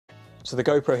So the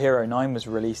GoPro Hero 9 was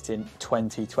released in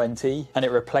 2020 and it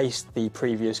replaced the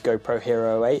previous GoPro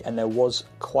Hero 8, and there was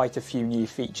quite a few new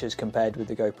features compared with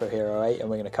the GoPro Hero 8, and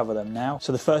we're going to cover them now.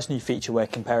 So the first new feature when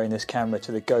comparing this camera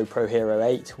to the GoPro Hero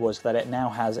 8 was that it now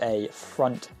has a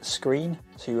front screen.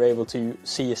 So you're able to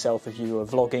see yourself if you were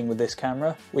vlogging with this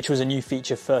camera, which was a new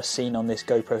feature first seen on this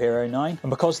GoPro Hero 9. And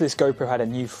because this GoPro had a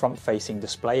new front-facing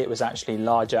display, it was actually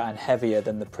larger and heavier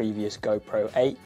than the previous GoPro 8.